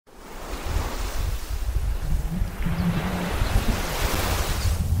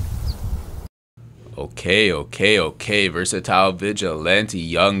Okay. Versatile Vigilante,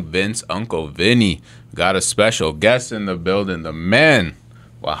 Young Vince, Uncle Vinny. Got a special guest in the building, the man,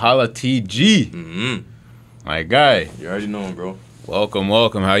 Wahala TG. My guy. You already know him, bro. Welcome.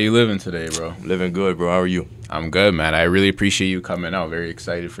 How you living today, bro? Living good, bro. How are you? I'm good, man. I really appreciate you coming out. Very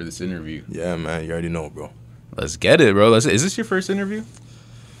excited for this interview. Yeah, man. You already know, bro. Let's get it, bro. Is this your first interview?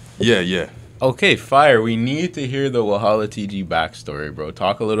 Yeah. Okay, fire. We need to hear the Wahala TG backstory, bro.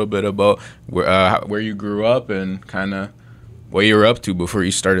 Talk a little bit about where you grew up and kind of what you were up to before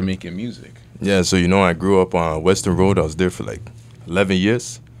you started making music. Yeah, so I grew up on Weston Road. I was there for like 11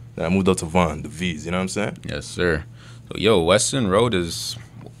 years. Then I moved up to Vaughan, the V's. You know what I'm saying? Yes, sir. So, Weston Road is,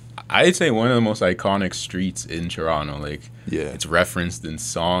 I'd say, one of the most iconic streets in Toronto. Like, yeah, it's referenced in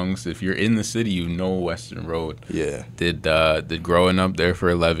songs. If you're in the city, you know Weston Road. Yeah. Did growing up there for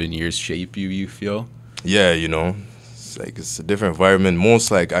 11 years shape you feel? Yeah, it's a different environment.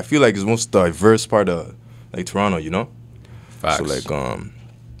 I feel like it's most diverse part of like Toronto. Facts. So like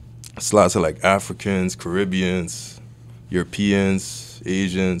it's lots of like Africans, Caribbeans, Europeans,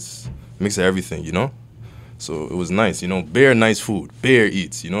 Asians, mix of everything. So it was nice, bare nice food, bare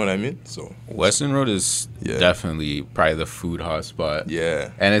eats, you know what I mean? So Weston Road is definitely probably the food hotspot.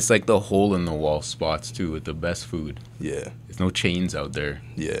 Yeah. And it's like the hole in the wall spots too with the best food. Yeah. There's no chains out there.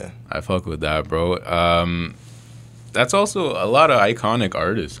 Yeah. I fuck with that, bro. That's also a lot of iconic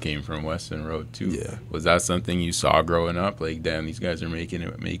artists came from Weston Road too. Yeah. Was that something you saw growing up? Like, damn, these guys are making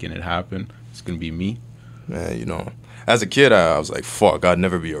it happen. It's gonna be me. Man, as a kid, I was like, fuck, I'd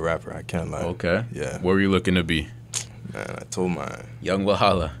never be a rapper. I can't lie. Okay. Yeah. What were you looking to be? Man, I told my young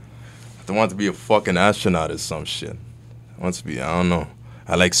Wahala. I want to be a fucking astronaut or some shit. I want to be, I don't know.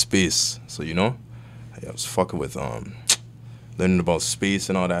 I like space, so I was fucking with learning about space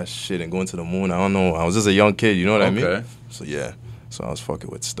and all that shit and going to the moon. I don't know. I was just a young kid, you know what I mean? So yeah. So I was fucking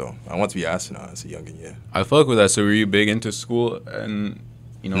with stuff. I want to be an astronaut as a youngin', yeah. I fuck with that. So were you big into school and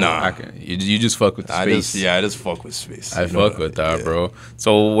nah. You just fuck with space? I just fuck with space. I fuck with that, bro.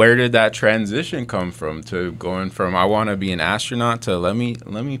 So where did that transition come from to going from I want to be an astronaut to let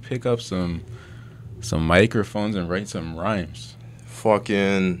me pick up some microphones and write some rhymes?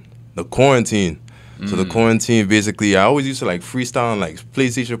 Fucking the quarantine. So the quarantine, basically, I always used to like freestyle and like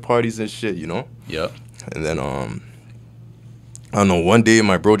PlayStation parties and shit, Yep. And then I don't know, one day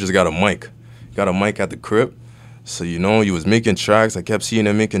my bro just got a mic. Got a mic at the crib. So, he was making tracks. I kept seeing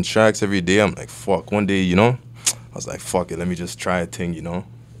him making tracks every day. I'm like, fuck. One day, I was like, fuck it. Let me just try a thing,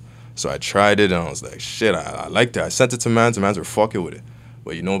 So I tried it, and I was like, shit, I liked it. I sent it to mans, and mans were fucking with it.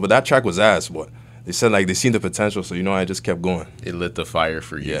 But, but that track was ass. But they said, like, they seen the potential, so, I just kept going. It lit the fire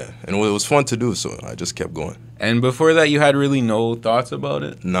for you. Yeah, and it was fun to do, so I just kept going. And before that, you had really no thoughts about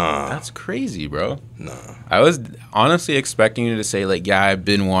it? Nah. That's crazy, bro. Nah. I was honestly expecting you to say, like, yeah, I've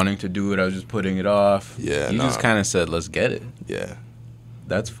been wanting to do it. I was just putting it off. Yeah, You just kind of said, let's get it. Yeah.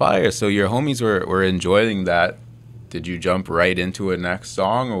 That's fire. So your homies were enjoying that. Did you jump right into a next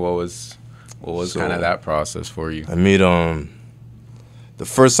song, or what was kind of that process for you? I made the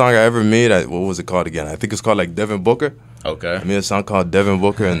first song I ever made. What was it called again? I think it's called like Devin Booker. Okay. I made a song called Devin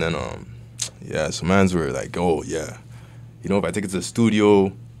Booker, and then so mans were like, oh yeah, if I take it to the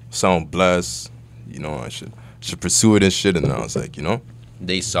studio, sound blessed, I should pursue it and shit. And I was like,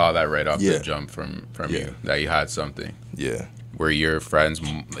 They saw that right off the jump from you, that you had something. Yeah. Were your friends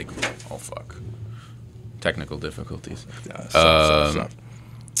like, oh fuck, technical difficulties? Yeah,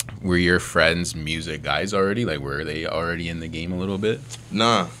 Were your friends music guys already? Like, were they already in the game a little bit?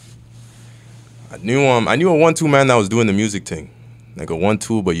 Nah. I knew a 1-2 man that was doing the music thing, like a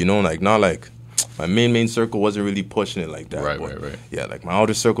 1-2, but like not like my main circle wasn't really pushing it like that. Right. Yeah, like my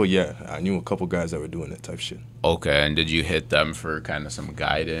outer circle, I knew a couple guys that were doing that type shit. Okay, and did you hit them for kind of some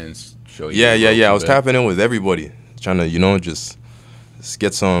guidance? Show you? Yeah. I was tapping in with everybody, trying to just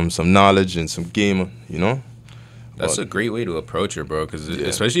get some knowledge and some game, That's a great way to approach it, bro, because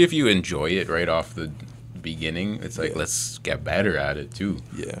especially if you enjoy it right off the beginning, it's like, let's get better at it too.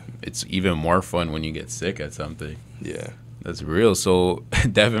 Yeah. It's even more fun when you get sick at something. Yeah. That's real. So,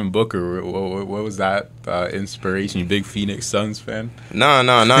 Devin Booker, what was that inspiration? You big Phoenix Suns fan? Nah,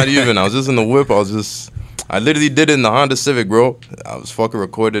 not even. I was just in the whip. I literally did it in the Honda Civic, bro. I was fucking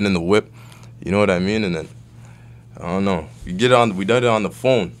recording in the whip. You know what I mean? And then, I don't know. We did it on the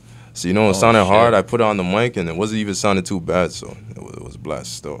phone. So, it sounded hard. I put it on the mic, and it wasn't even sounding too bad. So, it was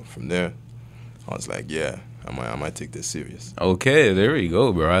blessed still. From there, I was like, yeah, I might take this serious. Okay, there we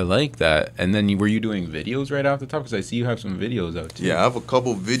go, bro. I like that. And then were you doing videos right off the top? Because I see you have some videos out too. Yeah, I have a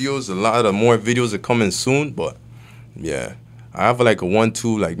couple videos. A lot of more videos are coming soon, but yeah, I have like a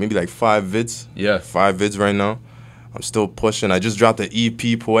 1-2, like maybe like 5 vids. Yeah, 5 vids right now. I'm still pushing. I just dropped the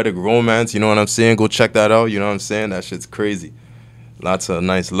EP, Poetic Romance. You know what I'm saying? Go check that out. You know what I'm saying? That shit's crazy. Lots of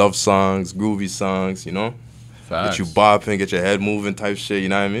nice love songs, groovy songs, you know? Facts. Get you bopping, get your head moving type shit, you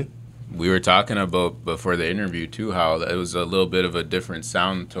know what I mean? We were talking about before the interview too how it was a little bit of a different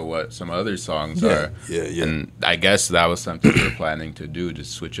sound to what some other songs are. Yeah. And I guess that was something we were planning to do,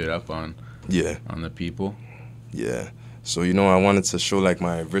 just switch it up on the people. Yeah. So, you know, I wanted to show like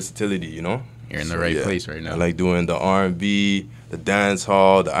my versatility, you know? You're in the right place right now. I like doing the R&B, the dance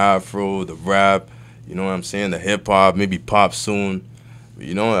hall, the afro, the rap, you know what I'm saying? The hip hop, maybe pop soon.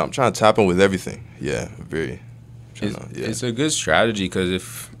 You know, I'm trying to tap in with everything. Yeah, It's a good strategy because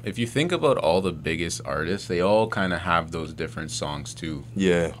if you think about all the biggest artists, they all kind of have those different songs too.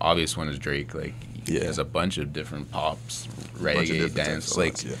 Yeah. Obvious one is Drake. Like, there's a bunch of different pops, reggae, dance.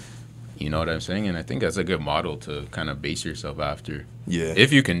 Like, you know what I'm saying? And I think that's a good model to kind of base yourself after. Yeah.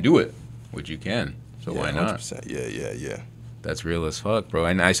 If you can do it, which you can. So why not? 100%. Yeah. That's real as fuck, bro.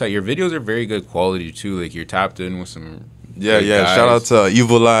 And I saw your videos are very good quality too. Like, you're tapped in with some. Yeah. Guys. Shout out to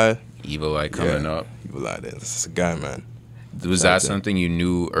Evil Eye. Evil Eye coming up. Evil Eye, that's a guy, man. Was that something you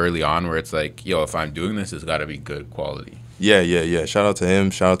knew early on where it's like, yo, if I'm doing this, it's got to be good quality? Yeah. Shout out to him.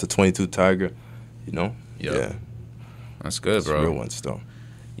 Shout out to 22 Tiger. You know? Yeah. That's good, bro. It's real ones, though.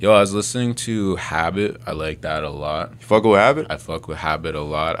 Yo, I was listening to Habit. I like that a lot. You fuck with Habit? I fuck with Habit a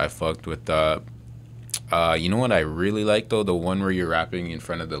lot. I fucked with, you know what I really like, though? The one where you're rapping in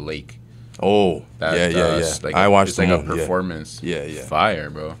front of the lake. Oh, yeah. Like, I watched it's like a performance. Yeah.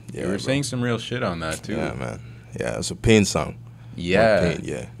 Fire, bro. Yeah, you were saying some real shit on that, too. Yeah, man. Yeah, it's a pain song. Yeah.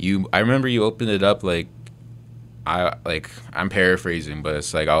 Pain, I remember you opened it up like, I'm paraphrasing, but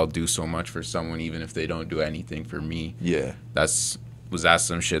it's like, I'll do so much for someone even if they don't do anything for me. Yeah. Was that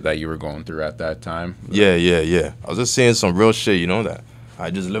some shit that you were going through at that time? Yeah. I was just saying some real shit, you know, that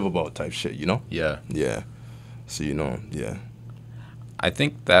I just live about type shit, you know? Yeah. So, you know, I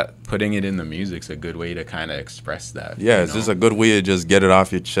think that putting it in the music's a good way to kind of express that. Yeah, it's just a good way to just get it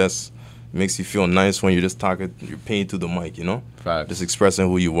off your chest. It makes you feel nice when you're just talking, you're paying through the mic, you know? Facts. Just expressing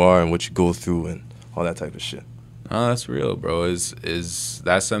who you are and what you go through and all that type of shit. Oh, that's real, bro. Is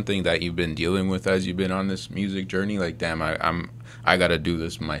that something that you've been dealing with as you've been on this music journey? Like, damn, I gotta do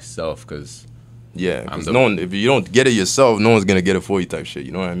this myself, because because if you don't get it yourself, no one's gonna get it for you type shit.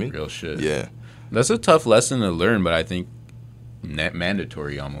 You know what I mean? Real shit. Yeah. That's a tough lesson to learn, but I think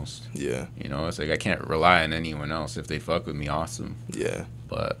mandatory almost. Yeah. You know, it's like I can't rely on anyone else. If they fuck with me, awesome. Yeah.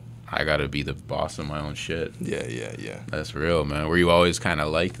 But I gotta be the boss of my own shit. Yeah. That's real, man. Were you always kind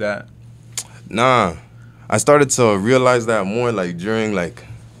of like that? Nah. I started to realize that more like during like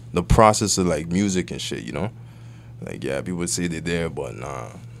the process of like music and shit, you know? Like, yeah, people say they're there, but nah.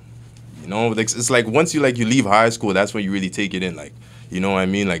 You know, like, it's like once you leave high school, that's when you really take it in. Like, you know what I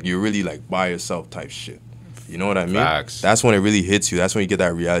mean? Like, you're really like by yourself type shit. You know what I mean? Facts. That's when it really hits you. That's when you get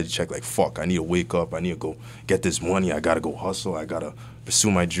that reality check. Like, fuck, I need to wake up. I need to go get this money. I gotta go hustle. I gotta pursue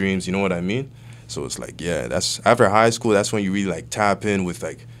my dreams. You know what I mean? So it's like, yeah, that's after high school. That's when you really like tap in with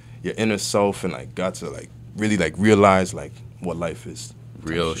like your inner self and like got to like really like realize like what life is.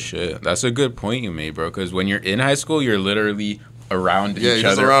 Real shit. That's a good point you made, bro. Because when you're in high school, you're literally around each other. Yeah,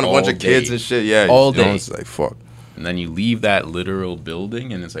 just around a bunch of kids and shit. Yeah, all day. Know, it's like fuck. And then you leave that literal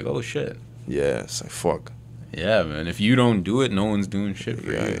building, and it's like, oh shit. Yeah, it's like fuck. Yeah, man. If you don't do it, no one's doing shit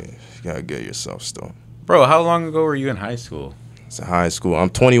for you. You gotta get yourself still. Bro, how long ago were you in high school? It's in high school. I'm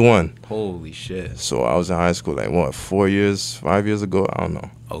 21. Holy shit. So I was in high school like what, 5 years ago? I don't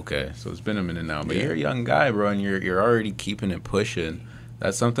know. Okay, so it's been a minute now, but you're a young guy, bro, and you're already keeping it pushing.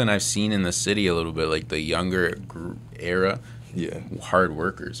 That's something I've seen in the city a little bit, like the younger era. Yeah. Hard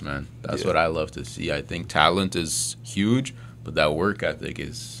workers, man. That's what I love to see. I think talent is huge, but that work ethic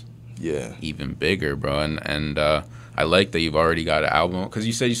is even bigger, bro. And I like that you've already got an album, because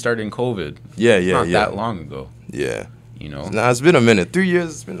you said you started in COVID. Not that long ago. Yeah. You know? Nah, it's been a minute. 3 years,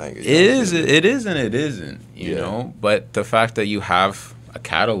 it's been like... It is and it isn't, you know? But the fact that you have a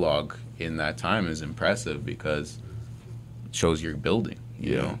catalog in that time is impressive, because it shows you're building,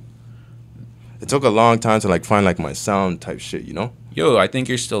 you know? It took a long time to like find like my sound type shit, you know? Yo, I think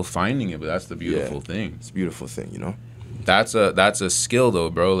you're still finding it, but that's the beautiful thing. It's a beautiful thing, you know? That's a skill though,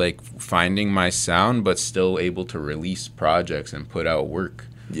 bro. Like finding my sound, but still able to release projects and put out work.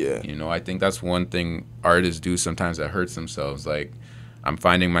 Yeah. You know, I think that's one thing artists do sometimes that hurts themselves. Like, I'm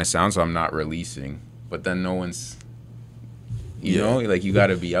finding my sound, so I'm not releasing. But then no one's, you know, like you got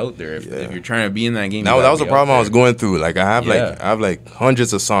to be out there. If you're trying to be in that game. Now that was a problem I was going through. Like I have like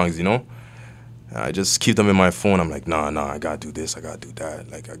hundreds of songs, you know, I just keep them in my phone. I'm like, nah, I gotta do this, I gotta do that.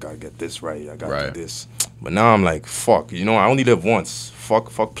 Like, I gotta get this right, I gotta do this. But now I'm like, fuck, you know, I only live once.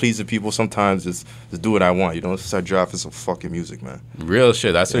 Fuck pleasing people sometimes. Just do what I want, you know. Start drafting some fucking music, man. Real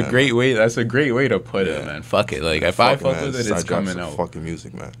shit. That's a great way. That's a great way to put it, man. Fuck it. Like, if I fuck with it, it's coming out. Fucking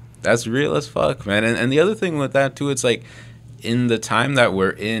music, man. That's real as fuck, man. And the other thing with that too, it's like, in the time that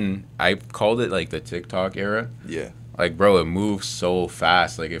we're in, I called it like the TikTok era. Yeah. Like, bro, it moves so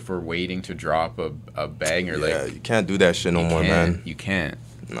fast. Like, if we're waiting to drop a banger, like, you can't do that shit no more, man. You can't.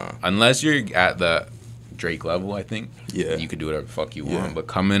 No. Unless you're at the Drake level, I think. Yeah. You could do whatever the fuck you want. But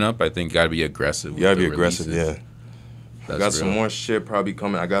coming up, I think you gotta be aggressive. You gotta be aggressive, yeah. That's I got some more shit probably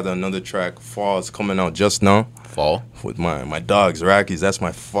coming. I got another track, Fall, is coming out just now. Fall? With my dogs, Rackies. That's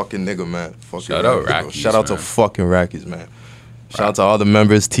my fucking nigga, man. Shout out Rackies, Shout out to fucking Rackies, man. Shout out to all the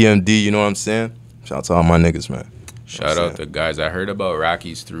members, TMD, you know what I'm saying? Shout out to all my niggas, man. Shout out the guys. I heard about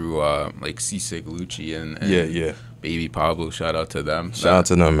Rackies through like Seasick Lucci and Baby Pablo. Shout out to them. Shout out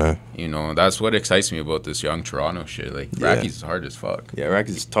to them, man. You know, that's what excites me about this young Toronto shit. Like, Rackies is hard as fuck. Yeah,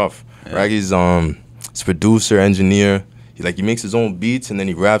 Rackies is tough. Yeah. Rackies, he's producer, engineer. He makes his own beats and then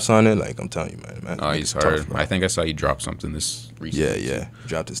he raps on it. Like, I'm telling you, man. Oh, he's hard. Tough, I think I saw he dropped something this recently. Yeah. He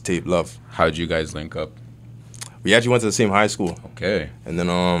dropped his tape, Love. How'd you guys link up? We actually went to the same high school. Okay. And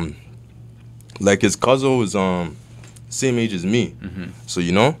then, like, his cousin was same age as me. So,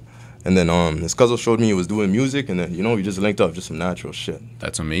 you know? And then his cousin showed me he was doing music, and then, you know, we just linked up, just some natural shit.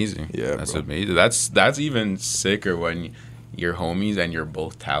 That's amazing. Yeah, That's bro. amazing. That's even sicker when you're homies and you're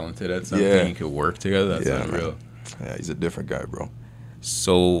both talented at something. Yeah. You could work together. That's unreal. Yeah, he's a different guy, bro.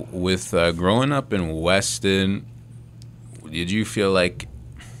 So with growing up in Weston, did you feel like,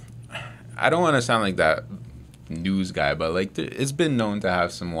 I don't want to sound like that news guy, but like it's been known to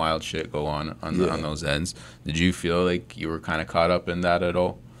have some wild shit go on those ends. Did you feel like you were kind of caught up in that at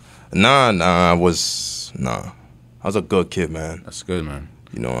all? Nah, I was a good kid, man. That's good, man.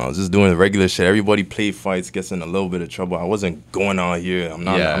 You know, I was just doing the regular shit. Everybody play fights, gets in a little bit of trouble. I wasn't going out here. I'm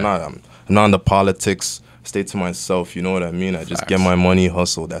not in the politics. Stay to myself, you know what I mean? I just get my money,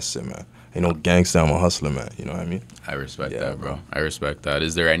 hustle, that's it, man. Ain't no gangster, I'm a hustler, man. You know what I mean? I respect that, bro. I respect that.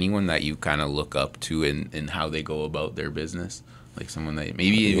 Is there anyone that you kind of look up to in how they go about their business? Like someone that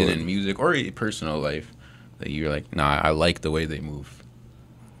maybe even in music or personal life that you're like, nah, I like the way they move?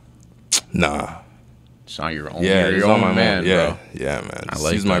 Nah. It's not your own. Yeah, you're your own man, bro. Bro. Yeah, man. I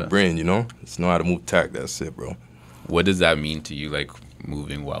Just use my brain, you know? Just know how to move tack, that's it, bro. What does that mean to you, like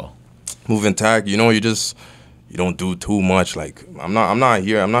moving well? Moving tack, you know, you don't do too much. Like, I'm not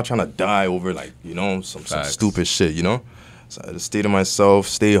here. I'm not trying to die over, like, you know, some stupid shit, you know? So I just stay to myself,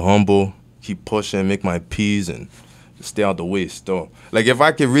 stay humble, keep pushing, make my P's, and just stay out the way still. Like, if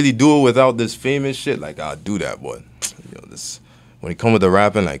I could really do it without this famous shit, like, I'll do that, but, you know, when it comes with the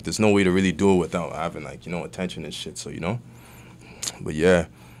rapping, like, there's no way to really do it without having, like, you know, attention and shit, so, you know? But, yeah.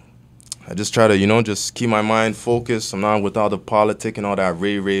 I just try to, you know, just keep my mind focused. I'm not with all the politic and all that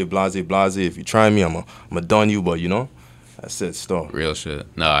rave, blase. If you try me, I'm a done you, but, you know, that's it, still. Real shit.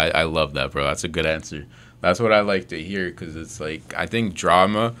 No, I love that, bro. That's a good answer. That's what I like to hear, because it's like, I think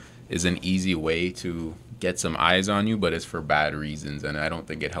drama is an easy way to get some eyes on you, but it's for bad reasons, and I don't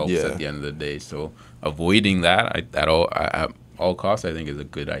think it helps at the end of the day. So avoiding that at all costs, I think, is a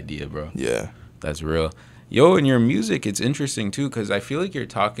good idea, bro. Yeah. That's real. Yo, in your music, it's interesting, too, because I feel like you're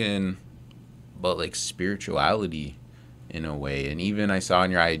talking about like spirituality in a way, and even I saw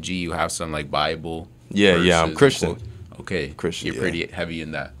on your IG you have some like Bible. Yeah, I'm Christian. Okay, Christian. You're pretty heavy in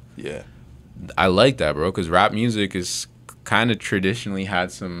that. Yeah, I like that, bro, because rap music is kind of traditionally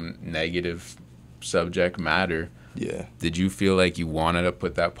had some negative subject matter. Yeah. Did you feel like you wanted to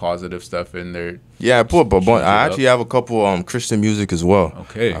put that positive stuff in there? Yeah, I put, but I actually have a couple Christian music as well.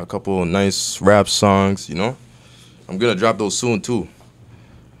 Okay. A couple nice rap songs, you know. I'm gonna drop those soon too.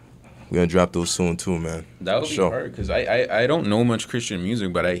 We're gonna drop those soon too, man. That would be hard, because I don't know much Christian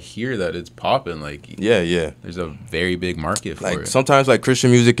music, but I hear that it's popping. Like, yeah. There's a very big market for it. Sometimes like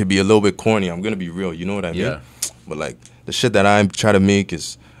Christian music can be a little bit corny. I'm gonna be real, you know what I mean? Yeah. But like the shit that I try to make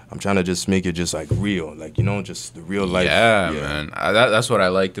is, I'm trying to just make it just like real, like, you know, just the real life. Yeah, man. That's what I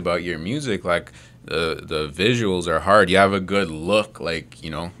liked about your music. Like the visuals are hard. You have a good look. Like, you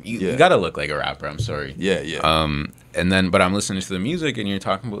know, you gotta look like a rapper. I'm sorry. Yeah. And then, but I'm listening to the music, and you're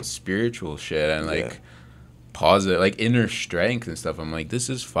talking about spiritual shit and like positive, like inner strength and stuff. I'm like, this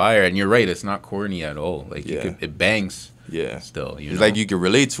is fire. And you're right, it's not corny at all. Like, it bangs. Yeah. Still, you it's know? like you can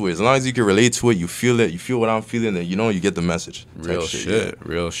relate to it. As long as you can relate to it, you feel it. You feel what I'm feeling, and you know, you get the message. Real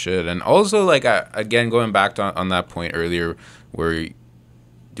shit. And also, like, again, going back on that point earlier, where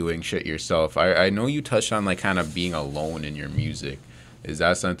doing shit yourself. I know you touched on like kind of being alone in your music. Is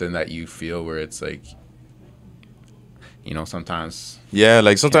that something that you feel where it's like, you know, sometimes? Yeah,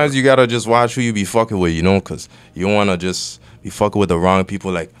 like sometimes you gotta just watch who you be fucking with, you know, because you don't wanna just be fucking with the wrong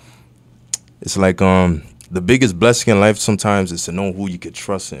people. Like, it's like the biggest blessing in life sometimes is to know who you can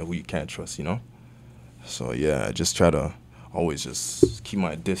trust and who you can't trust, you know. So yeah, I just try to always just keep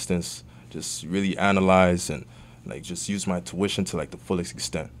my distance, just really analyze and like just use my tuition to like the fullest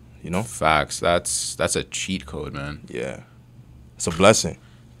extent, you know. Facts. That's a cheat code, man. Yeah, it's a blessing.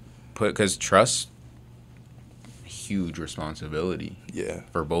 Because trust, huge responsibility. Yeah.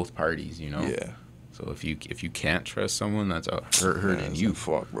 For both parties, you know. Yeah. So if you can't trust someone, that's hurting you.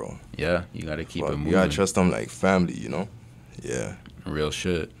 Fuck, bro. Yeah, you gotta keep it moving. You gotta trust them like family, you know. Yeah. Real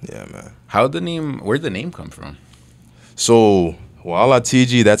shit. Yeah, man. Where'd the name come from? So Wahala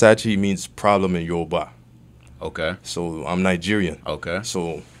TG, that actually means problem in Yoruba. Okay. So I'm Nigerian. Okay.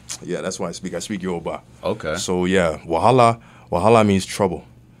 So yeah, that's why I speak Yoruba. Okay. So yeah, Wahala means trouble.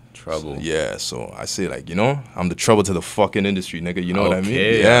 Trouble. So, yeah, so I say like, you know, I'm the trouble to the fucking industry, nigga. You know what I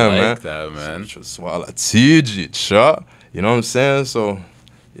mean? Yeah, I like that, man. So Wahala TG, sure. You know what I'm saying? So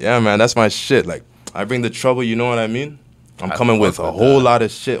yeah, man, that's my shit. Like I bring the trouble, you know what I mean? I'm coming with a whole lot of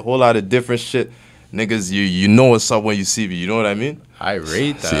shit, whole lot of different shit. Niggas, you know what's up when you see me, you know what I mean? I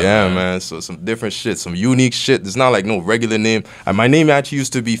rate that. So, yeah, man. So some different shit, some unique shit. It's not like no regular name. My name actually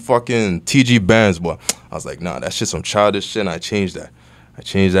used to be fucking TG Bands, but I was like, nah, that shit's some childish shit, and I changed that. I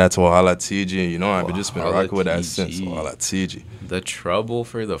changed that to Wahala TG, you know, I've just been rocking with that since. Wahala TG. The trouble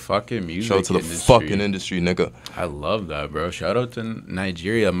for the fucking music Shout out to the fucking industry, nigga. I love that, bro. Shout out to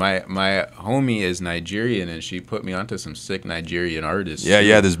Nigeria. My homie is Nigerian, and she put me onto some sick Nigerian artists. Yeah,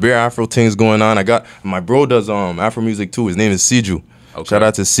 yeah, there's bare Afro things going on. My bro does Afro music too. His name is Siju. Okay. Shout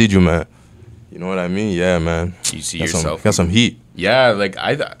out to Siju, man. You know what I mean? Yeah, man. You see yourself. Got some heat. Yeah, like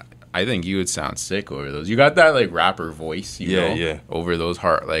I think you would sound sick over those. You got that like rapper voice, you know? Yeah. Over those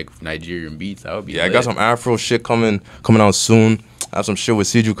hard like Nigerian beats. That would be lit. I got some Afro shit coming out soon. I have some shit with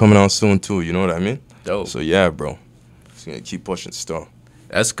Siju coming out soon too, you know what I mean? Dope. So yeah, bro. Just gonna keep pushing stuff.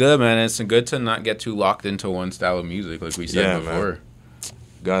 That's good, man. It's good to not get too locked into one style of music like we said before.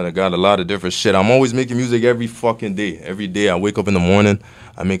 Man. Got a lot of different shit. I'm always making music every fucking day. Every day I wake up in the morning,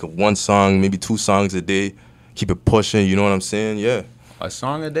 I make one song, maybe 2 songs a day. Keep it pushing, you know what I'm saying? Yeah. A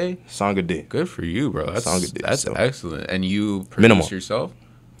song a day? Song a day. Good for you, bro. That's song a day, that's excellent. And you produce Minimal. yourself?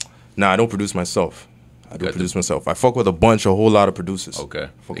 Nah, I don't produce myself. I don't produce myself. I fuck with a whole lot of producers. Okay.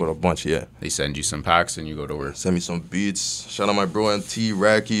 Fuck with a bunch, yeah. They send you some packs and you go to work. Send me some beats. Shout out my bro MT,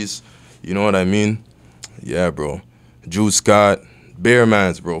 Rackies. You know what I mean? Yeah, bro. Jude Scott,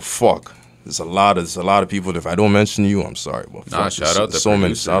 Bearmans, bro. Fuck. There's a lot of people. If I don't mention you, I'm sorry. But nah, shout out the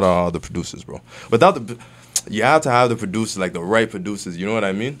producers. Shout out all the producers, bro. Without you have to have the producers, like the right producers. You know what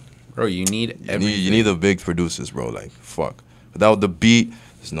I mean? Bro, you need everything. You need the big producers, bro. Like, fuck. Without the beat,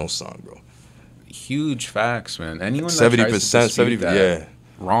 there's no song, bro. Huge facts, man. Anyone 70%, yeah.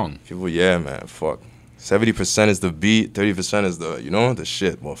 Wrong. People, yeah, man. Fuck. 70% is the beat. 30% is the, you know, the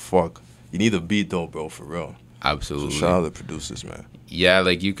shit. Well, fuck. You need the beat though, bro. For real. Absolutely. So shout out the producers, man. Yeah,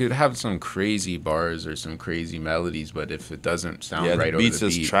 like you could have some crazy bars or some crazy melodies, but if it doesn't sound right over the beat, the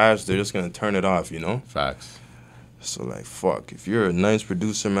beat's just trash. They're just gonna turn it off, you know. Facts. So like, fuck. If you're a nice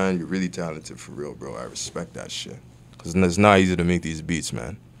producer, man, you're really talented for real, bro. I respect that shit. Cause it's not easy to make these beats,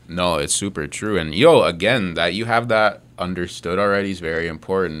 man. No, it's super true. And yo, again, that you have that understood already is very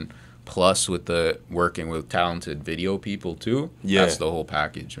important. Plus, with the working with talented video people too. Yeah, that's the whole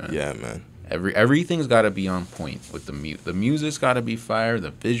package, man. Yeah, man. Everything's got to be on point with the The music's got to be fire.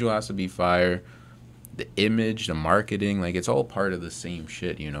 The visual has to be fire. The image, the marketing, like it's all part of the same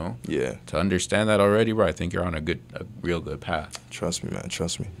shit, you know. Yeah. To understand that already, bro, I think you're on a real good path. Trust me, man.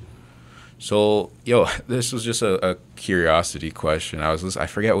 Trust me. So, yo, this was just a curiosity question. I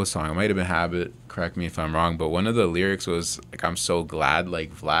forget what song. It might have been Habit. Correct me if I'm wrong. But one of the lyrics was like, "I'm so glad,"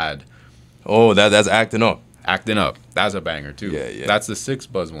 like Vlad. Oh, that's Actin Up. Actin Up. That's a banger too. Yeah. That's the 6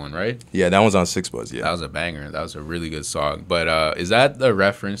 Buzz one, right? Yeah, that one's on 6 Buzz. Yeah. That was a banger. That was a really good song. But is that the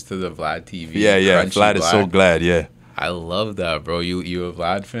reference to the Vlad TV? Yeah. Vlad is so glad. Yeah. I love that, bro. You a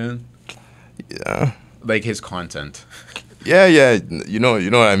Vlad fan? Yeah. Like his content. Yeah. You know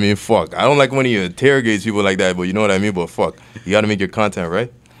what I mean? Fuck. I don't like when he interrogates people like that, but you know what I mean? But fuck. You gotta make your content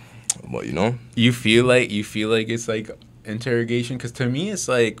right. But you know? You feel like it's like interrogation? Because to me it's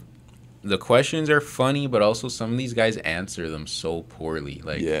like the questions are funny, but also some of these guys answer them so poorly.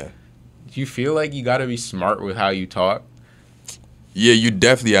 Like, yeah. Do you feel like you gotta be smart with how you talk? Yeah, you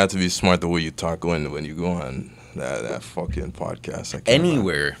definitely have to be smart the way you talk when you go on that fucking podcast.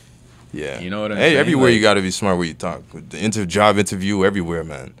 Anywhere. Yeah. You know what I mean? Everywhere you got to be smart where you talk. With the job interview, everywhere,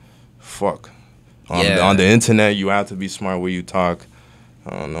 man. Fuck. On the internet, you have to be smart where you talk.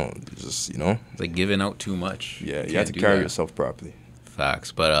 I don't know, just, you know. It's like giving out too much. Yeah, you have to carry yourself properly.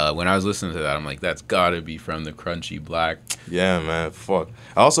 Facts. But when I was listening to that, I'm like, that's gotta be from the Crunchy Black. Yeah, man. Fuck.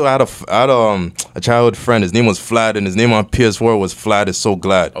 I also had a childhood friend. His name was Flat, and his name on PS4 was Flat is So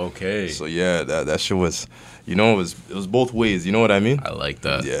Glad. Okay. So yeah, that shit was, you know, it was both ways. You know what I mean? I like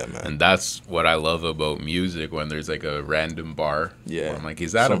that. Yeah, man. And that's what I love about music, when there's like a random bar. Yeah. Where I'm like,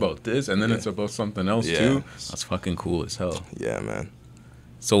 is that about this? And then it's about something else too. That's fucking cool as hell. Yeah, man.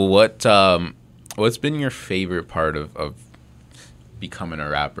 So what's been your favorite part of becoming a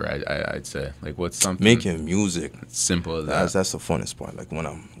rapper? I'd say, like, what's something making music. Simple as that. That's the funnest part. Like when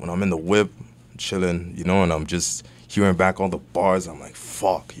I'm in the whip, chilling, you know, and I'm just hearing back all the bars. I'm like,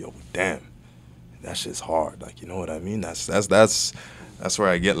 fuck, yo, damn, that shit's hard. Like, you know what I mean? That's where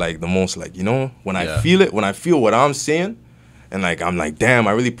I get like the most, like, you know, when I feel it, when I feel what I'm saying, and like I'm like, damn,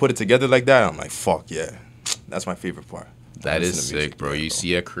 I really put it together like that. I'm like, fuck yeah, that's my favorite part. That is sick, bro. You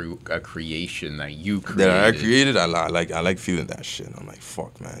see a creation that you created. That I created, I like feeling that shit. I'm like,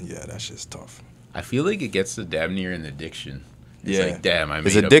 fuck, man, yeah, that shit's tough. I feel like it gets to damn near an addiction. It's like, damn, I made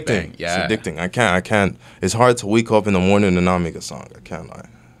it's addicting. A bang. Yeah. It's addicting. I can't. It's hard to wake up in the morning and not make a song. I can't lie.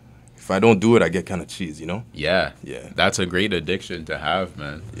 If I don't do it, I get kind of cheese, you know? Yeah. Yeah. That's a great addiction to have,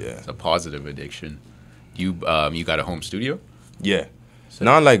 man. Yeah. It's a positive addiction. You got a home studio? Yeah.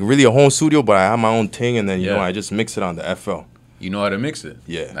 Not like really a home studio, but I have my own thing, and then, you know, I just mix it on the FL. You know how to mix it?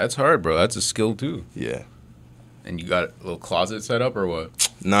 Yeah. That's hard, bro. That's a skill, too. Yeah. And you got a little closet set up, or what?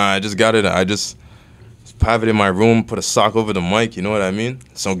 Nah, I just got it. I just have it in my room, put a sock over the mic, you know what I mean?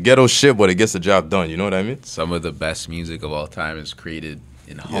 Some ghetto shit, but it gets the job done, you know what I mean? Some of the best music of all time is created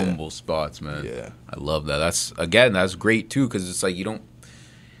in humble spots, man. Yeah. I love that. That's great, too, because it's like you don't...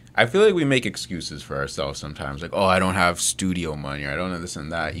 I feel like we make excuses for ourselves sometimes. Like, oh, I don't have studio money, or I don't have this and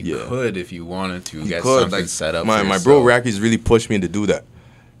that. You could, if you wanted to, get something like, set up My bro Racky's really pushed me to do that.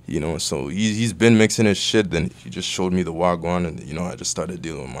 You know, so he's been mixing his shit. Then he just showed me the Wagwan, and, you know, I just started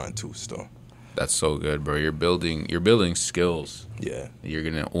dealing with mine, too, so... That's so good, bro. You're building skills. Yeah. You're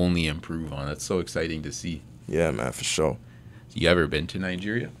gonna only improve on. That's so exciting to see. Yeah, man, for sure. You ever been to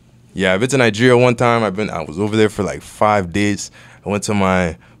Nigeria? Yeah, I've been to Nigeria one time. I was over there for like 5 days. I went to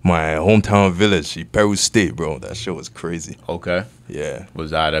my hometown village, Peru State, bro. That shit was crazy. Okay. Yeah.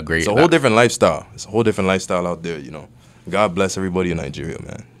 Was that a great... It's a whole different lifestyle. It's a whole different lifestyle out there, you know. God bless everybody in Nigeria,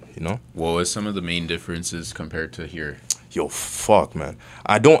 man. You know? What was some of the main differences compared to here? Yo, fuck, man.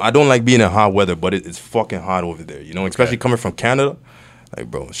 I don't like being in hot weather, but it's fucking hot over there, you know? Especially coming from Canada.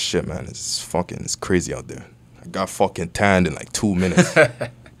 Like, bro, shit, man. It's crazy out there. I got fucking tanned in like 2 minutes.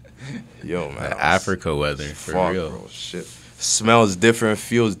 Yo, man. That Africa weather, for real. Bro, shit. Smells different,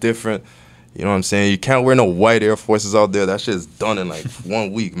 feels different. You know what I'm saying? You can't wear no white Air Forces out there. That shit's done in like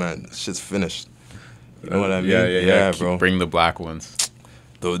 1 week, man. That shit's finished. You know what I mean? Yeah, bro. Bring the black ones.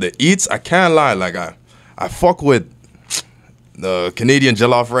 The eats, I can't lie. Like, I fuck with the Canadian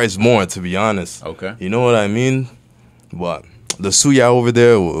jollof rice more, to be honest. Okay. You know what I mean? But the suya over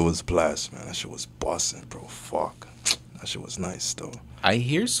there, it was blast, man. That shit was busting, bro. Fuck. That shit was nice, though. I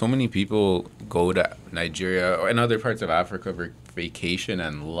hear so many people go to Nigeria and other parts of Africa for vacation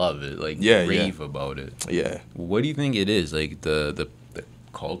and love it, like rave about it. Yeah. What do you think it is? Like the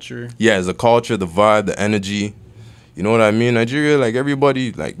culture? Yeah, it's the culture, the vibe, the energy. You know what I mean? Nigeria, like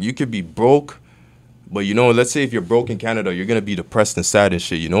everybody, like you could be broke, but you know, let's say if you're broke in Canada, you're gonna be depressed and sad and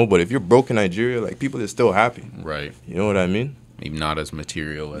shit, you know? But if you're broke in Nigeria, like people are still happy. Right. You know what I mean? Maybe not as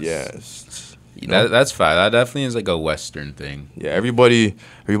material as... Yeah. That's fine. That definitely is like a Western thing. Yeah, everybody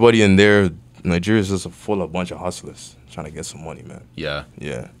in there, Nigeria's just full of a bunch of hustlers trying to get some money, man. Yeah.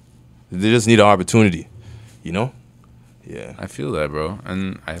 Yeah. They just need an opportunity, you know? Yeah. I feel that, bro.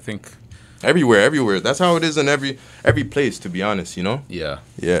 And I think... Everywhere. That's how it is in every place, to be honest, you know? Yeah.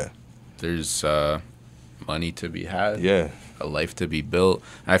 Yeah. There's money to be had. Yeah. A life to be built.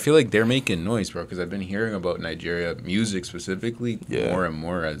 And I feel like they're making noise, bro, because I've been hearing about Nigeria music specifically more and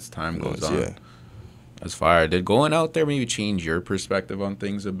more as time goes on. Yeah. That's fire. Did going out there maybe change your perspective on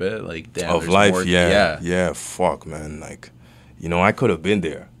things a bit? Like, damn, of life, yeah. Fuck, man. Like, you know, I could have been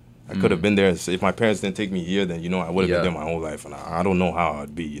there. I could have been there. If my parents didn't take me here, then, you know, I would have been there my whole life. And I don't know how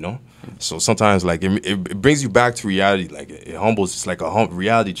I'd be, you know? So sometimes, like, it brings you back to reality. Like, it humbles. It's like a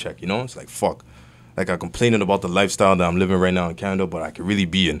reality check, you know? It's like, fuck. Like, I'm complaining about the lifestyle that I'm living right now in Canada, but I could really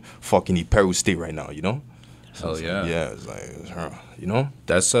be in fucking Peru State right now, you know? Hell yeah. Yeah, it's like, you know?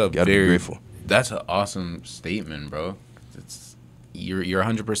 That's be grateful. That's an awesome statement, bro. You're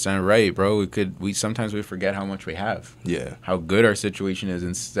 100% right, bro. Sometimes we forget how much we have. Yeah. How good our situation is.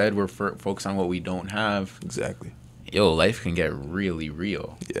 Instead, we're focused on what we don't have. Exactly. Yo, life can get really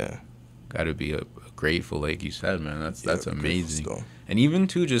real. Yeah. Gotta be grateful, like you said, man. That's amazing. And even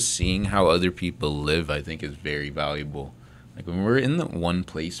too, just seeing how other people live, I think is very valuable. Like when we're in the one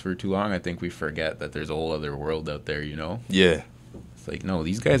place for too long, I think we forget that there's a whole other world out there, you know? Yeah. It's like, no,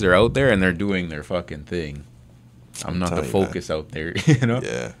 these guys are out there and they're doing their fucking thing. I'm not the focus out there, you know?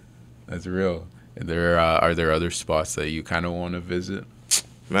 Yeah. That's real. Are there other spots that you kind of want to visit?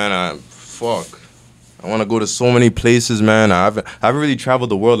 Man, I want to go to so many places, man. I haven't really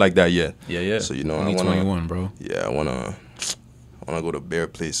traveled the world like that yet. Yeah. So, you know, 2021, bro. Yeah, I wanna go to bare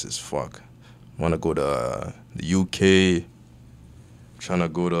places. Fuck. I wanna go to the UK. Trying to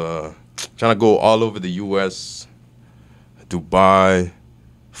go all over the US, Dubai,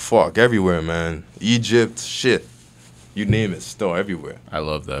 fuck, everywhere, man. Egypt, shit. You name it, still everywhere. I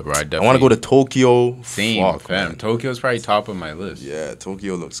love that, bro. I want to go to Tokyo. Same, fuck, fam. man. Tokyo's probably top of my list. Yeah,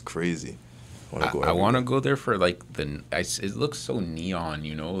 Tokyo looks crazy. I want to go there for like it looks so neon,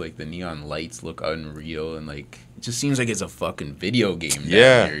 you know, like the neon lights look unreal, and like it just seems like it's a fucking video game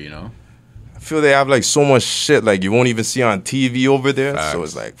down here, you know. I feel they have like so much shit like you won't even see on TV over there. Facts. So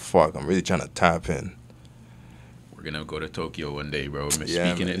it's like fuck, I'm really trying to tap in. We're gonna go to Tokyo one day, bro. I'm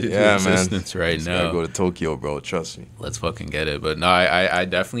Yeah, speaking man. it into Yeah, existence man. right Just now. gotta go to Tokyo, bro. Trust me. Let's fucking get it. But no, I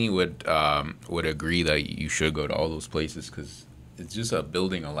definitely would agree that you should go to all those places because it's just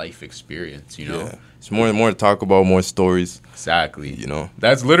building a life experience, you know. Yeah. It's more to talk about, more stories. Exactly. You know.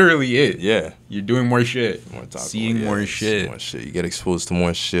 That's literally it. Yeah. You're doing more shit. More talk Seeing about, more shit. More shit. You get exposed to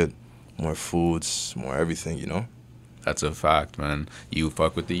more shit, more foods, more everything, you know? That's a fact, man. You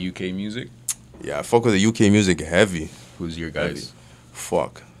fuck with the UK music? Yeah, I fuck with the UK music heavy. Who's your guys? Heavy.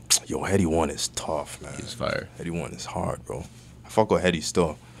 Fuck. Yo, Heady 1 is tough, man. He's fire. Heady 1 is hard, bro. I fuck with Heady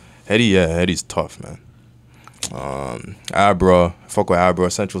still. Heady's tough, man. Abra. I fuck with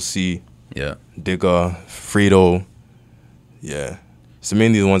Abra. Central C. Yeah. Digga. Frito. Yeah. So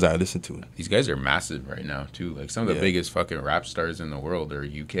mainly the ones I listen to. These guys are massive right now too. Like some of the biggest fucking rap stars in the world are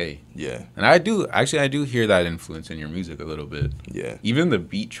UK. Yeah. And I do hear that influence in your music a little bit. Yeah. Even the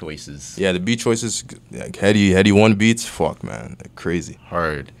beat choices. Yeah, the beat choices, like Heady 1 beats, fuck, man. They're crazy.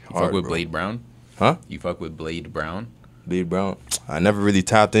 Hard. You fuck with Blade Brown? Huh? You fuck with Blade Brown? Blade Brown? I never really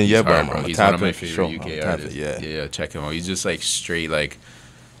tapped in yet, but I'm He's tap one of my in for favorite sure. UK artists. Yeah, check him out. He's just like straight like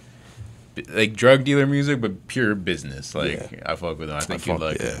drug dealer music, but pure business. Like I fuck with him. I think you'd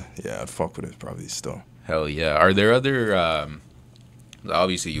like it. Yeah, I'd fuck with it probably still. Hell yeah. Are there other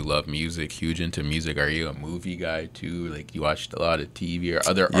obviously you love music, huge into music. Are you a movie guy too? Like you watched a lot of TV or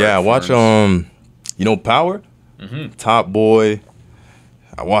other art I watch forms? You know Power? Mm-hmm. Top Boy.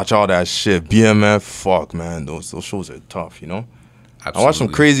 I watch all that shit. BMF, fuck, man. Those shows are tough, you know? Absolutely. I watch some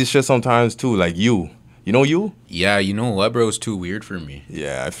crazy shit sometimes too, like You. You know You? Yeah, you know what, bro? It's too weird for me.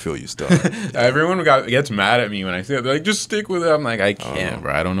 Yeah, I feel you still. Everyone gets mad at me when I say it. They're like, just stick with it. I'm like, I can't,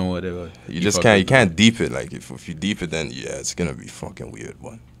 bro. I don't know what it was. You just can't. You can't deep it. Like if you deep it, then it's gonna be fucking weird.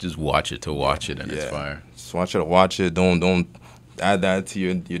 But just watch it to watch it, and it's fire. Just watch it to watch it. Don't add that to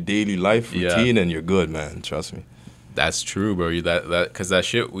your daily life routine, and you're good, man. Trust me. That's true, bro. Because that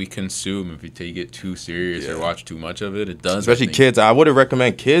shit we consume, if you take it too serious or watch too much of it, it does. Especially kids. I wouldn't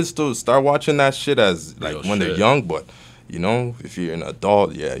recommend kids to start watching that shit as like Real when shit. they're young. But you know, if you're an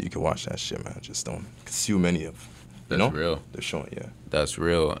adult, you can watch that shit, man. Just don't consume any of. That's real. They're showing, That's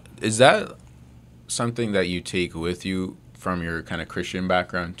real. Is that something that you take with you from your kind of Christian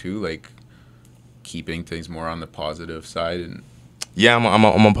background too, like keeping things more on the positive side and? Yeah, I'm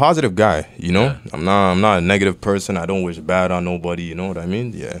a positive guy, you know. Yeah. I'm not a negative person. I don't wish bad on nobody. You know what I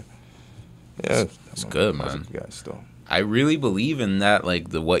mean? Yeah. It's good, man. Guy still. I really believe in that.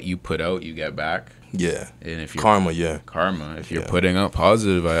 Like what you put out, you get back. Yeah. And if you're karma. If you're putting out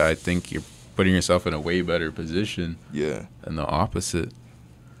positive, I think you're putting yourself in a way better position. Yeah. Than the opposite.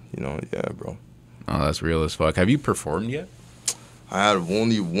 You know, bro. Oh, that's real as fuck. Have you performed yet? I had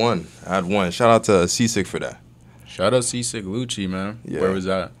only one. Shout out to Seasick for that. Shout out Seasick Lucci, man. Yeah. Where was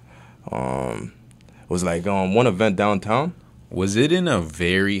that? It was like one event downtown. Was it in a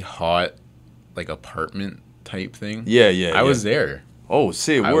very hot, like apartment type thing? Yeah. I was there. Oh,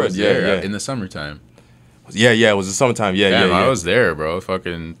 say a word. I was there in the summertime. Yeah. It was the summertime. Yeah. I was there, bro.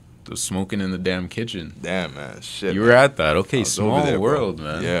 Fucking was smoking in the damn kitchen. Damn, man. Shit. You were at that. Okay, small there, world,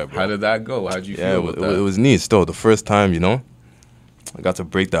 man. Yeah, bro. How did that go? How'd you feel about that? It was neat still. The first time, you know. I got to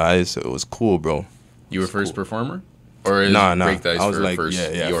break the ice. It was cool, bro. You were first performer? Or is nah. break the ice I was like,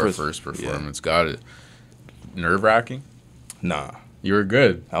 first performance? Yeah. Got it. Nerve-wracking? Nah. You were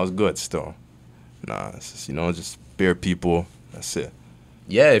good? I was good still. Nah, it's just, just bare people. That's it.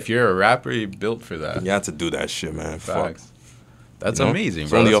 Yeah, if you're a rapper, you're built for that. You have to do that shit, man. Facts. That's you know? amazing,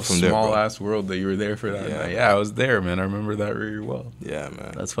 It's bro. only That's up from a there, small bro. ass world that you were there for that Yeah, night. Yeah, I was there, man. I remember that very well. Yeah,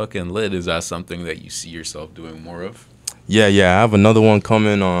 man. That's fucking lit. Is that something that you see yourself doing more of? Yeah. I have another one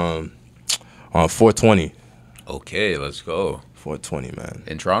coming on 420. Okay, let's go. 420, man.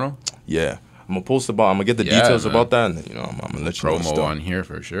 In Toronto? Yeah. I'm gonna get the details about that, and then, I'm gonna let you know. Promo on here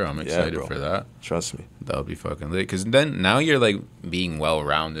for sure. I'm excited for that. Trust me. That'll be fucking lit. Because then now you're like being well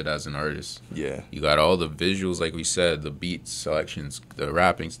rounded as an artist. Yeah. You got all the visuals, like we said, the beats, selections, the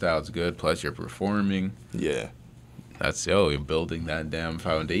rapping style's good. Plus you're performing. Yeah. You're building that damn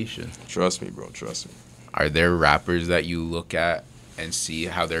foundation. Trust me, bro. Trust me. Are there rappers that you look at and see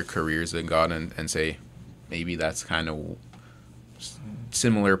how their careers have gone and say, maybe that's kind of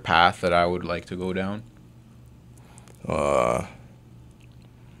similar path that I would like to go down?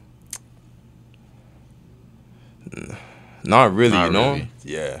 Not really, Not you know. really.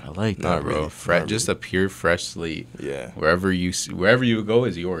 Yeah, I like that, not bro. Really. Just a pure fresh slate. Yeah. Wherever you go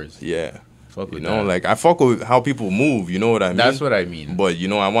is yours. Yeah. Fuck with you know, that. like I fuck with how people move. You know what I mean? That's what I mean. But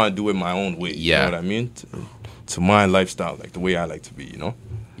I want to do it my own way. Yeah. You know what I mean? To my lifestyle, like the way I like to be. You know.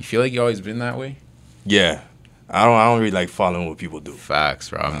 You feel like you always been that way? Yeah. I don't really like following what people do.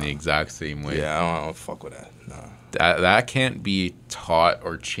 Facts, bro. I'm the exact same way. Yeah, I don't fuck with that. Nah. That can't be taught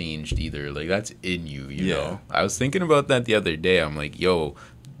or changed either. Like, that's in you, you know? I was thinking about that the other day. I'm like, yo,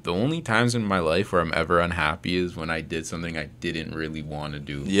 the only times in my life where I'm ever unhappy is when I did something I didn't really want to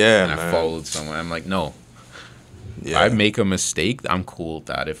do. Yeah, and man. I followed someone. I'm like, no. Yeah. If I make a mistake, I'm cool with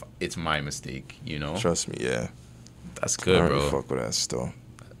that if it's my mistake, you know? Trust me, yeah. That's good, I bro. don't fuck with that still.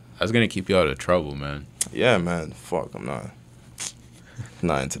 That's going to keep you out of trouble, man. Yeah, man. Fuck, I'm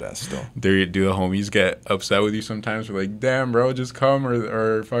not into that still. Do the homies get upset with you sometimes? We're like, damn, bro, just come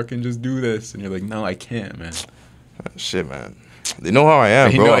or fucking just do this. And you're like, no, I can't, man. Shit, man. They know how I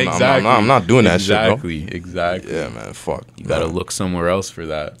am, bro. I'm not doing that shit, bro. Exactly. Yeah, man. Fuck. You got to look somewhere else for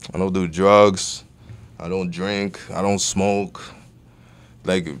that. I don't do drugs. I don't drink. I don't smoke.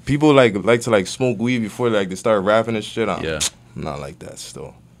 Like, people like to smoke weed before they start rapping and shit. I'm not like that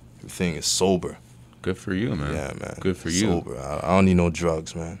still. Everything is sober. Good for you, man. Yeah, man. Good for you. Sober. I don't need no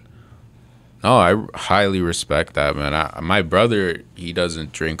drugs, man. No, I highly respect that, man. My brother, he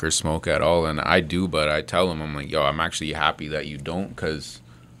doesn't drink or smoke at all, and I do, but I tell him, I'm like, yo, I'm actually happy that you don't, because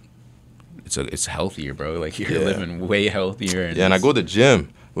it's healthier, bro. Like, you're living way healthier. And I go to the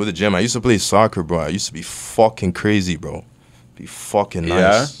gym. I used to play soccer, bro. I used to be fucking crazy, bro. Be fucking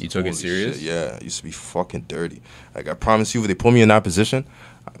nice. Yeah? You took it serious? Shit. Yeah, I used to be fucking dirty. Like, I promise you, if they put me in that position,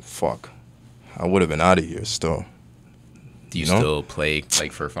 I would have been out of here still. Do you still play,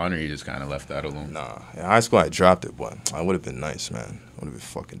 like, for fun, or you just kind of left that alone? Nah. In high school, I dropped it, but I would have been nice, man. I would have been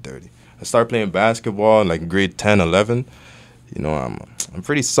fucking dirty. I started playing basketball, like, grade 10, 11. You know, I'm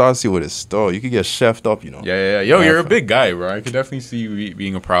pretty saucy with it still. You could get chefed up, you know. Yeah. Yo, you're a big guy, bro. I could definitely see you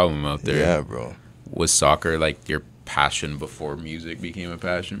being a problem out there. Yeah, bro. Was soccer, like, your passion before music became a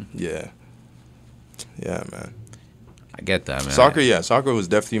passion? Yeah, man. I get that, man. Soccer was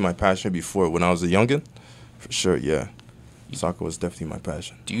definitely my passion before. When I was a youngin', for sure, yeah. Soccer was definitely my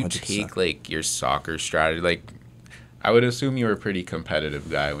passion. Do you 100%. take, like, your soccer strategy? Like, I would assume you were a pretty competitive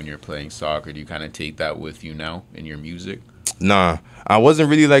guy when you're playing soccer. Do you kind of take that with you now in your music? Nah, I wasn't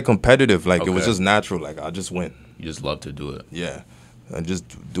really, like, competitive. Like, It was just natural. Like, I just went. You just love to do it. Yeah. I just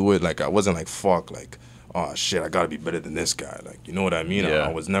do it. Like, I wasn't like, fuck, like, oh, shit, I got to be better than this guy. Like, you know what I mean? Yeah.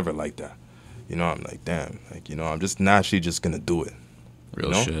 I was never like that. You know, I'm like, damn. Like, you know, I'm just naturally just going to do it.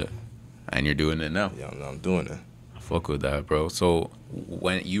 Real shit. And you're doing it now. Yeah, I'm doing it. Fuck with that, bro. So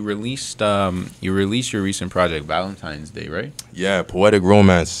when you released your recent project Valentine's Day, right? Yeah, Poetic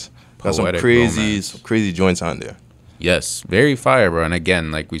Romance. Got some Poetic crazy Romance. joints on there. Yes, very fire, bro. And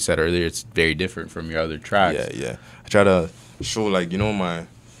again, like we said earlier, it's very different from your other tracks. Yeah. I try to show, like, you know, my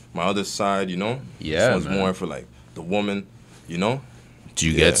other side, you know. Yeah, this one's more for, like, the woman, you know.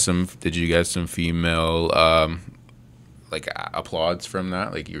 Did you get some female like applause from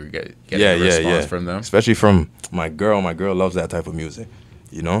that? Like, you were getting a response from them? Especially from my girl. My girl loves that type of music,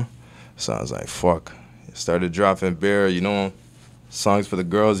 you know? So I was like, fuck. Started dropping bare, you know, songs for the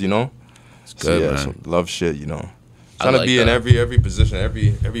girls, you know? It's good, man. Some love shit, you know. I Trying to like be that. in every position,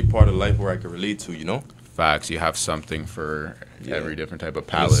 every part of life where I can relate to, you know? Facts. You have something for every different type of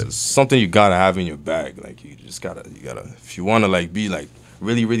It's palette. something you gotta have in your bag. Like, you gotta, if you wanna, like, be, like,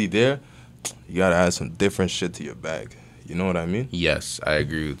 really, really there, you gotta add some different shit to your bag. You know what I mean? Yes, I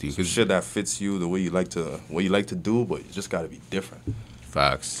agree with you. Some shit that fits you, the way you like to do, but you just gotta be different.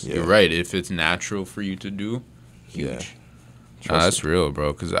 Facts. Yeah. You're right. If it's natural for you to do, huge. Yeah. That's real,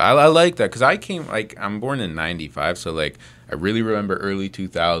 bro. Because I like that. Because I'm born in '95, so, like, I really remember early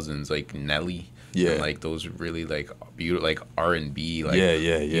 2000s, like Nelly. Yeah. And, like, those really, like, beautiful, like, R&B. Like, yeah.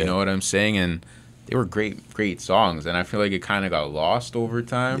 You know what I'm saying? And they were great songs. And I feel like it kind of got lost over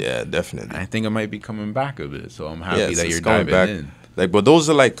time. Yeah, definitely. I think it might be coming back a bit. So I'm happy that it's you're coming diving back. in. Like, but those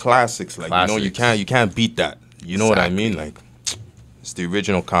are, like, classics. Like, Classics. you know, you can't beat that. You know what I mean? Like, it's the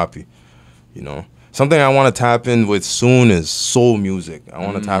original copy, you know? Something I want to tap in with soon is soul music. I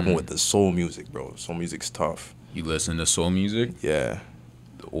want to tap in with the soul music, bro. Soul music's tough. You listen to soul music? Yeah.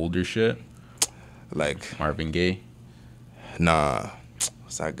 The older shit? Like Marvin Gaye? Nah.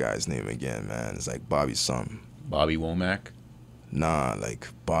 What's that guy's name again, man? It's like Bobby something. Bobby Womack? Nah, like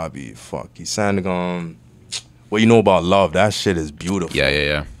Bobby. Fuck. He sang What You Know About Love. That shit is beautiful.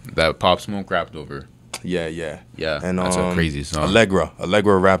 Yeah. That Pop Smoke rapped over. Yeah. And that's a crazy song.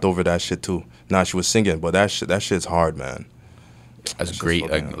 Allegra rapped over that shit too. Nah, she was singing, but that shit's hard, man. That's great.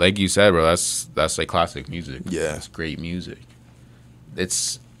 Like you said, bro, that's like classic music. Yeah. It's great music.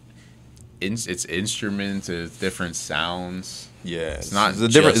 It's instruments, it's different sounds. Yeah. It's not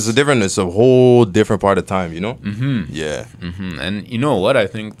it's a whole different part of time, you know? Yeah. And you know what? I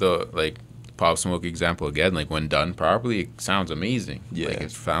think the Pop Smoke example again, like when done properly, it sounds amazing. Yeah. Like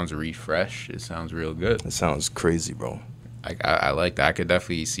it sounds refreshed. It sounds real good. It sounds crazy, bro. I like that. I could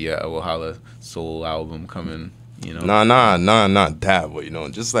definitely see a Wahala soul album coming, you know. Nah, not that, but you know,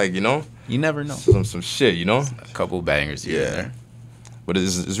 just like, you know, you never know. Some shit, you know? A couple bangers here and there. But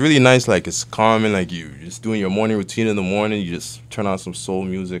it's really nice, like it's calming, like you're just doing your morning routine in the morning, you just turn on some soul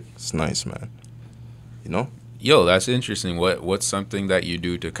music. It's nice, man. You know? Yo, that's interesting. What's something that you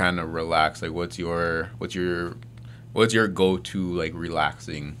do to kind of relax? Like what's your go-to like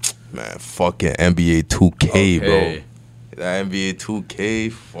relaxing? Man, fucking NBA 2K, bro. That NBA 2K,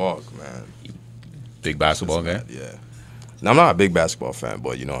 fuck, man. Big basketball guy? Yeah. Now, I'm not a big basketball fan,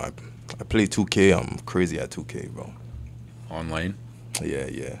 but, you know, I play 2K. I'm crazy at 2K, bro. Online?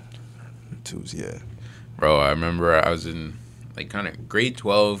 Yeah. Twos, yeah. Bro, I remember I was in, like, kind of grade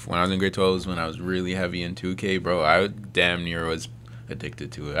 12. When I was in grade 12 was when I was really heavy in 2K, bro. I damn near was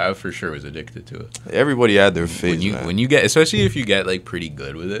addicted to it. I for sure was addicted to it. Everybody had their phase, man. When you get, especially if you get, like, pretty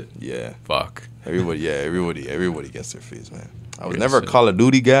good with it. Yeah. Fuck. Everybody gets their phase, man. I was never a Call of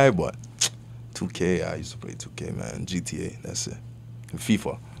Duty guy, but 2K, I used to play 2K, man. GTA, that's it. And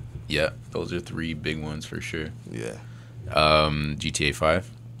FIFA. Yeah, those are three big ones for sure. Yeah. GTA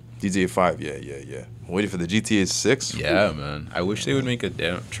 5? GTA 5, yeah. I'm waiting for the GTA 6. Yeah, man. I wish they would make a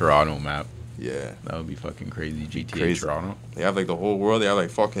damn Toronto map. Yeah. That would be fucking crazy. GTA Toronto. They have, like, the whole world. They have,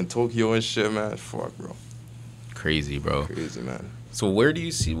 like, fucking Tokyo and shit, man. Fuck, bro. Crazy, bro. Crazy, man. So where do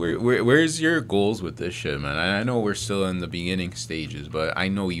you see where's your goals with this shit, man? I know we're still in the beginning stages, but I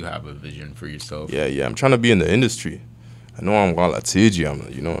know you have a vision for yourself. Yeah. I'm trying to be in the industry. I know I'm Wahala TG.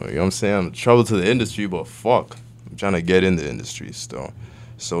 You know what I'm saying? I'm trouble to the industry, but fuck, I'm trying to get in the industry still.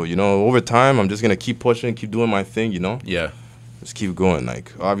 So, you know, over time, I'm just gonna keep pushing, keep doing my thing. You know? Yeah. Just keep going.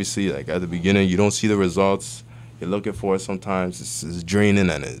 Like, obviously, like at the beginning, you don't see the results you're looking for. Sometimes it's draining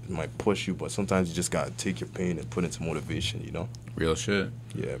and it might push you, but sometimes you just gotta take your pain and put it into motivation. You know? Real shit.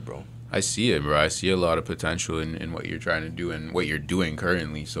 Yeah, bro. I see it, bro. I see a lot of potential in what you're trying to do and what you're doing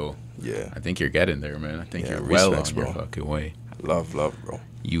currently. So yeah, I think you're getting there, man. I think you're well on your fucking way. Love, bro.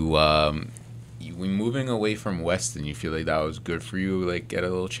 You moving away from Weston, you feel like that was good for you? Like get a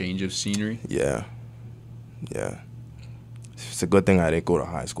little change of scenery? Yeah. It's a good thing I didn't go to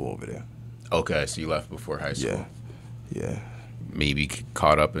high school over there. Okay, so you left before high school. Yeah. Maybe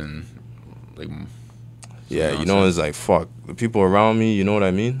caught up in like. Yeah, you know, it's like fuck the people around me. You know what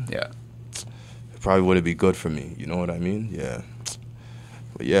I mean? Yeah. It probably wouldn't be good for me. You know what I mean? Yeah.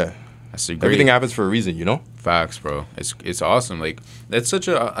 But yeah, everything happens for a reason. You know? Facts, bro. It's awesome. Like that's such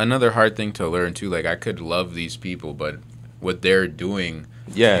another hard thing to learn too. Like I could love these people, but what they're doing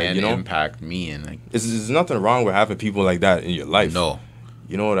can impact me and like. There's nothing wrong with having people like that in your life. No.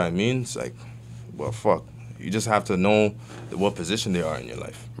 You know what I mean? It's like, well, fuck. You just have to know what position they are in your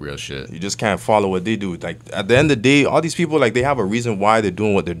life. Real shit. You just can't follow what they do. Like at the end of the day, all these people like they have a reason why they're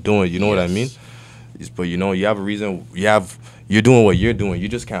doing what they're doing. You know what I mean? But you know, you have a reason. You're doing what you're doing. You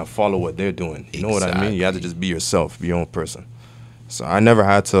just can't follow what they're doing. You know what I mean? You have to just be yourself, be your own person. So I never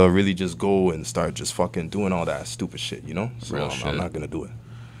had to really just go and start just fucking doing all that stupid shit. You know? So I'm not gonna do it.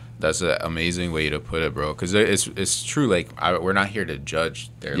 That's an amazing way to put it, bro. Because it's true. Like we're not here to judge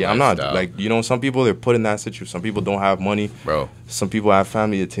their lifestyle. I'm not like some people they're put in that situation. Some people don't have money, bro. Some people have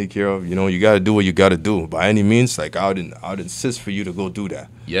family to take care of. You know, you gotta do what you gotta do by any means. Like I would insist for you to go do that.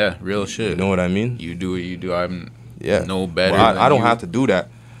 Yeah, real shit. You know what I mean? You do what you do. I'm no better. Well, I don't have to do that.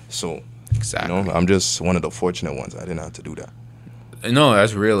 So exactly. You know, I'm just one of the fortunate ones. I didn't have to do that. No,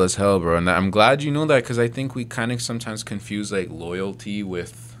 that's real as hell, bro. And I'm glad you know that because I think we kind of sometimes confuse like loyalty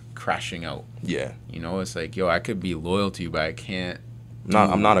with crashing out. Yeah. You know, it's like, yo, I could be loyal to you, but I can't.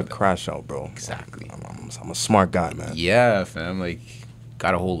 I'm not a crash out, bro. Exactly. I'm a smart guy, man. Yeah, fam. Like,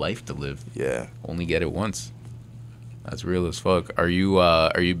 got a whole life to live. Yeah. Only get it once. That's real as fuck. Are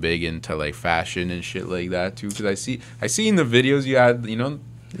you big into like fashion and shit like that too? Because I see in the videos you had, you know.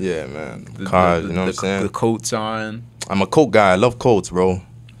 Yeah, man. Cars, you know what I'm saying? The coats on. I'm a coat guy. I love coats, bro.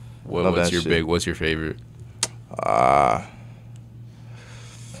 What's your favorite?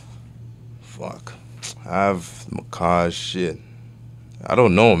 Fuck. I have Macaw shit. I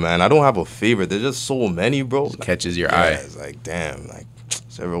don't know, man. I don't have a favorite. There's just so many, bro. It catches your eye. It's like, damn, like,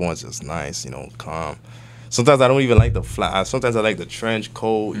 everyone's just nice, you know, calm. Sometimes I don't even like the flat. Sometimes I like the trench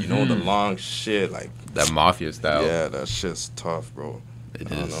coat, you know, the long shit, like that mafia style. Yeah, that shit's tough, bro. I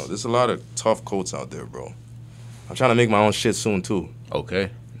don't know. There's a lot of tough coats out there, bro. I'm trying to make my own shit soon too. Okay.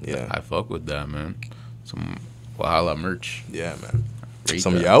 Yeah. I fuck with that, man. Some Wahala merch. Yeah, man. Rate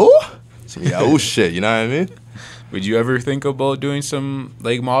Some that. Yahoo shit, you know what I mean? Would you ever think about doing some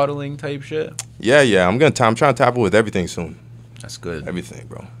like modeling type shit? Yeah. I'm trying to tap it with everything soon. That's good. Everything,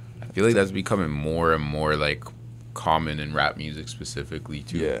 bro. I feel like that's becoming more and more like common in rap music specifically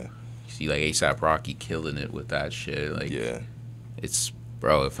too. Yeah. You see like A$AP Rocky killing it with that shit. Like it's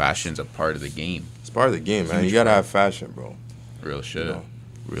fashion's a part of the game. It's part of the game, man. You gotta have fashion, bro. Real shit. You know,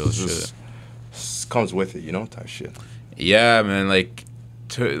 real shit. Comes with it, you know, type shit. Yeah, man. Like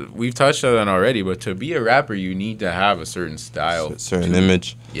we've touched on it already, but to be a rapper, you need to have a certain style, certain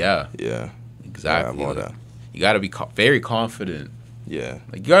image. Yeah. Exactly. All that. You gotta be very confident. Yeah.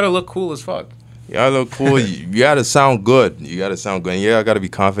 Like, you gotta look cool as fuck. You gotta look cool. you gotta sound good. And yeah, I gotta be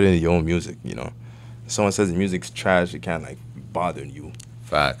confident in your own music, you know. If someone says the music's trash, it can't, like, bother you.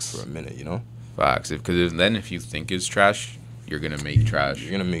 Facts. For a minute, you know. Facts. Because then if you think it's trash, you're gonna make trash.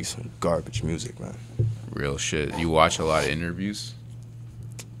 You're gonna make some garbage music, man. Real shit. You watch a lot of interviews?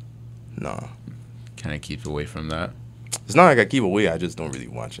 Nah. Kind of keep away from that? It's not like I keep away. I just don't really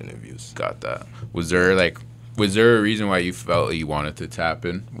watch interviews. Got that. Was there a reason why you felt you wanted to tap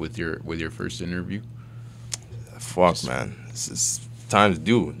in with your first interview? Fuck, man. It's time's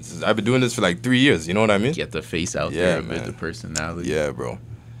due. I've been doing this for like 3 years. You know what I mean? Get the face out there, admit the personality. Yeah, bro.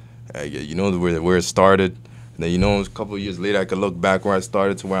 You know where it started. And then, you know, a couple of years later, I could look back where I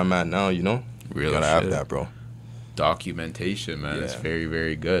started to where I'm at now, you know? Real gotta shit. have that, bro. Documentation, man. It's very,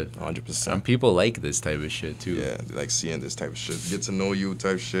 very good. 100%. Some people like this type of shit, too. Yeah, they like seeing this type of shit. Get to know you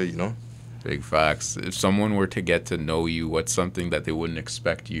type shit, you know? Big facts. If someone were to get to know you, what's something that they wouldn't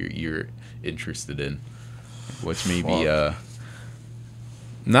expect you're interested in? What's maybe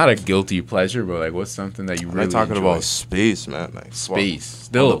not a guilty pleasure, but like what's something that you really talking enjoy? about space, man. Like space.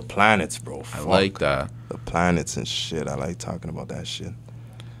 Still the planets, bro. I like that. The planets and shit. I like talking about that shit.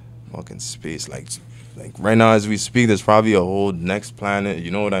 Fucking space. Like right now as we speak, there's probably a whole next planet, you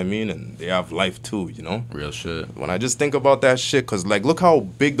know what I mean? And they have life too, you know? Real shit. When I just think about that shit, cause like look how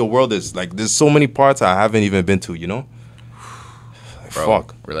big the world is. Like there's so many parts I haven't even been to, you know? Like, bro,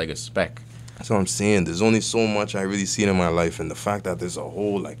 fuck. We're like a speck. That's what I'm saying. There's only so much I really seen in my life, and the fact that there's a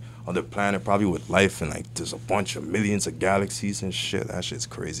whole like other planet probably with life, and like there's a bunch of millions of galaxies and shit. That shit's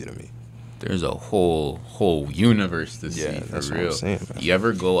crazy to me. There's a whole universe to see for that's real. What I'm saying, man. You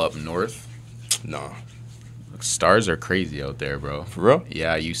ever go up north? Nah. Stars are crazy out there, bro. For real?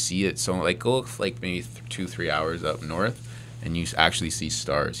 Yeah, you see it. So like go like maybe 2-3 hours up north, and you actually see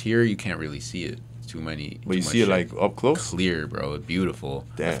stars. Here you can't really see it. Too many. But you see it like up close? Clear, bro. Beautiful.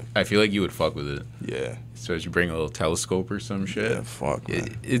 Damn. I feel like you would fuck with it. Yeah. So as you bring a little telescope or some shit. Yeah, fuck,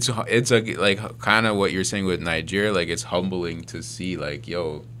 man. It's a, like kind of what you're saying with Nigeria. Like it's humbling to see like,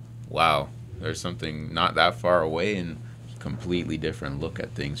 yo, wow, there's something not that far away and completely different look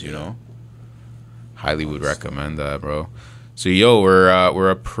at things, you know? Highly would recommend that, bro. So, yo,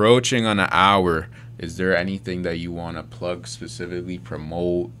 we're approaching on an hour. Is there anything that you want to plug specifically,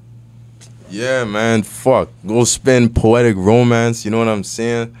 promote? Yeah, man, fuck. Go spin Poetic Romance, you know what I'm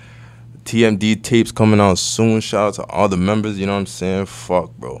saying? TMD tapes coming out soon. Shout out to all the members, you know what I'm saying?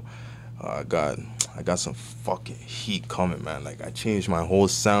 Fuck, bro. I got some fucking heat coming, man. Like, I changed my whole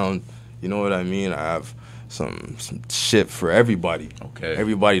sound, you know what I mean? I have some shit for everybody. Okay.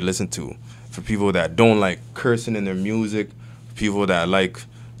 Everybody listen to. For people that don't like cursing in their music, people that like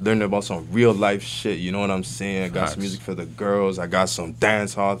learning about some real life shit, you know what I'm saying? I got some music for the girls. I got some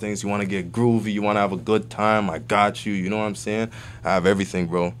dance hall things. You want to get groovy, you want to have a good time, I got you. You know what I'm saying? I have everything,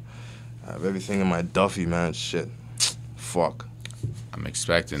 bro. I have everything in my Duffy, man. Shit. Fuck. I'm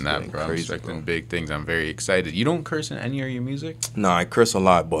expecting that, bro. Crazy, I'm expecting big things. I'm very excited. You don't curse in any of your music? No, I curse a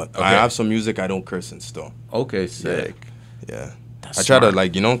lot, but I have some music I don't curse in still. Okay, sick. Yeah. That's I try to, smart.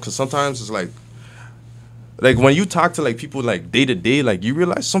 like, you know, because sometimes it's like like when you talk to like people like day to day, like you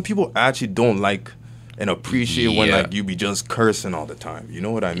realize some people actually don't like and appreciate when like you be just cursing all the time. You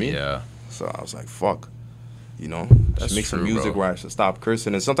know what I mean? Yeah. So I was like, fuck. You know, That's just make some true, music bro. where I should stop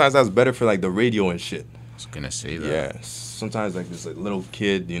cursing. And sometimes that's better for like the radio and shit. I was gonna say that. Yeah. Sometimes like this like little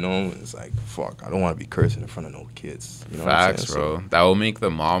kid, you know, it's like, fuck, I don't want to be cursing in front of no kids. You know Facts, what I'm saying? bro. That will make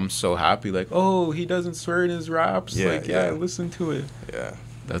the mom so happy. Like, oh, he doesn't swear in his raps. Yeah, Like, yeah. listen to it. Yeah.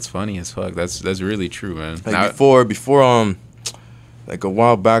 That's funny as fuck. That's really true, man. Like before like a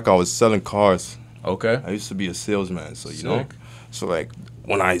while back I was selling cars. Okay. I used to be a salesman, so you Sick. know. So like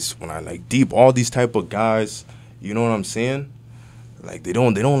when I like deep all these type of guys, you know what I'm saying? Like they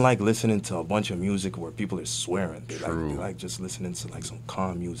don't like listening to a bunch of music where people are swearing. They like just listening to like some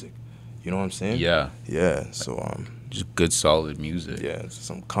calm music. You know what I'm saying? Yeah. Yeah. So just good solid music. yeah,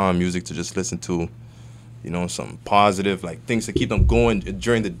 some calm music to just listen to. You know, some positive like things to keep them going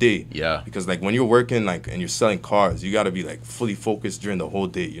during the day. Yeah. Because like when you're working like and you're selling cars, you gotta be like fully focused during the whole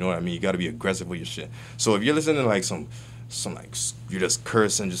day. You know what I mean? You gotta be aggressive with your shit. So if you're listening to like some like you're just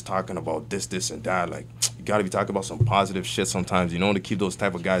cursing, just talking about this and that, like you gotta be talking about some positive shit sometimes, you know, to keep those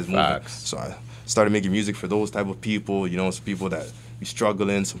type of guys moving. Facts. So I started making music for those type of people, you know, some people that be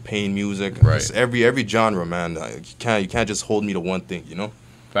struggling, some pain music. Right. Just every genre, man. You can't just hold me to one thing, you know?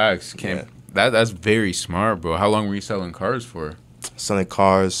 Facts. Yeah. That's very smart, bro. How long were you selling cars for? Selling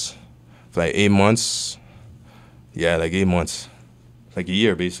cars for like 8 months. Yeah, like 8 months. Like a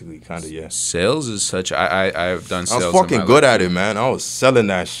year, basically, kind of, yeah. Sales is such... I've done sales. I was fucking good at it, man. I was selling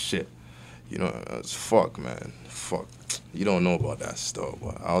that shit. You know, fuck, man. Fuck. You don't know about that stuff,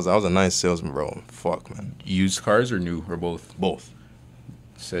 but I was a nice salesman, bro. Fuck, man. Used cars or new or both? Both.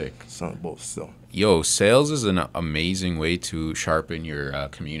 Sick. Selling both still. Yo, sales is an amazing way to sharpen your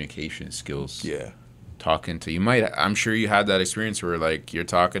communication skills. Yeah. Talking to... I'm sure you had that experience where, like, you're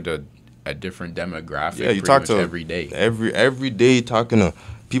talking to a different demographic. Yeah, you talk to every day. Every day, talking to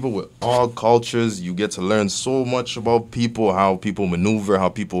people with all cultures. You get to learn so much about people, how people maneuver, how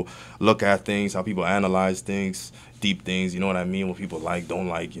people look at things, how people analyze things, deep things. You know what I mean? What people like, don't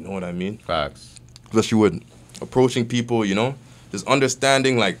like. You know what I mean? Facts. Especially with approaching people. You know, just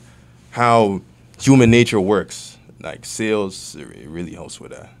understanding like how human nature works. Like sales, it really helps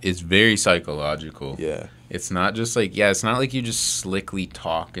with that. It's very psychological. Yeah. It's not just like, it's not like you just slickly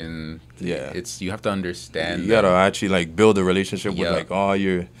talk and Yeah. you have to understand. You gotta actually like build a relationship with Yeah. like all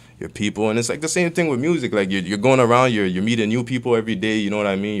your people, and it's like the same thing with music. Like you're going around, you're meeting new people every day. You know what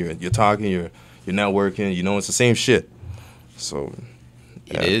I mean? You're talking, you're networking. You know, it's the same shit. So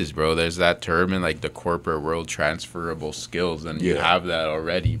It is, bro. There's that term in like the corporate world, transferable skills, and you Yeah. have that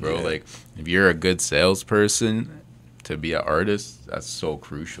already, bro. Yeah. Like if you're a good salesperson, to be an artist, that's so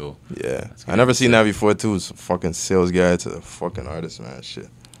crucial. yeah, I never seen that before too. It's a fucking sales guy to a fucking artist, man. Shit.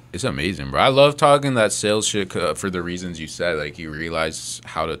 It's amazing, bro. I love talking that sales shit for the reasons you said. Like you realize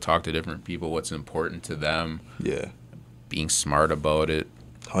how to talk to different people, what's important to them, Yeah, being smart about it.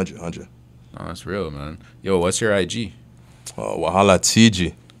 100. Oh, that's real, man. Yo, what's your IG? Wahala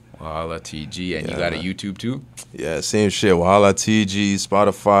TG. Wahala TG, and Yeah, you got a man. YouTube too? Yeah, same shit. Wahala TG,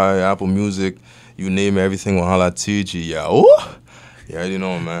 Spotify, Apple Music, you name it, everything. Wahala TG. Yeah, oh, yeah, I already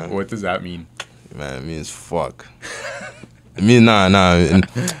know, man. What does that mean? Man, it means fuck. It means nah.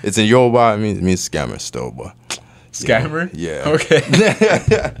 It's in Yoruba. It means scammer still, but Scammer? yeah. Okay.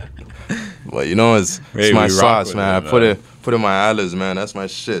 But you know, it's Hey, my we rock sauce, with man. it, I put in my eyelids, man. That's my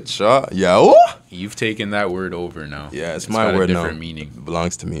shit. Sure. Yeah. Oh. You've taken that word over now. Yeah, it's my got word a now. different meaning. It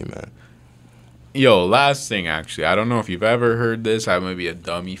belongs to me, man. Yo, last thing, actually. I don't know if you've ever heard this. I might be a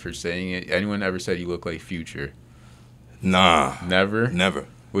dummy for saying it. Anyone ever said you look like Future? Nah. Never? Never.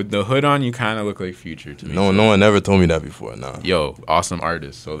 With the hood on, you kind of look like Future to me. No one ever told me that before. Nah. Yo, awesome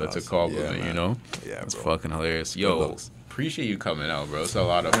artist. So that's a Awesome. compliment, Yeah, you man. know? Yeah, That's bro. fucking hilarious. Good Yo, looks. appreciate you coming out, bro. It's a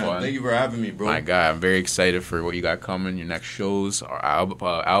lot of fun. Thank you for having me, bro. My God, I'm very excited for what you got coming. Your next shows, our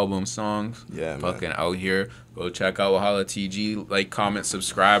album songs. Yeah, man. Fucking out here. Go check out Wahala TG. Like, comment,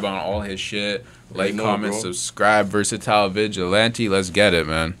 subscribe on all his shit. Like, know, comment, bro. subscribe. VersatileVigilante. Let's get it,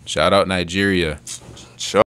 man. Shout out Nigeria. Sure.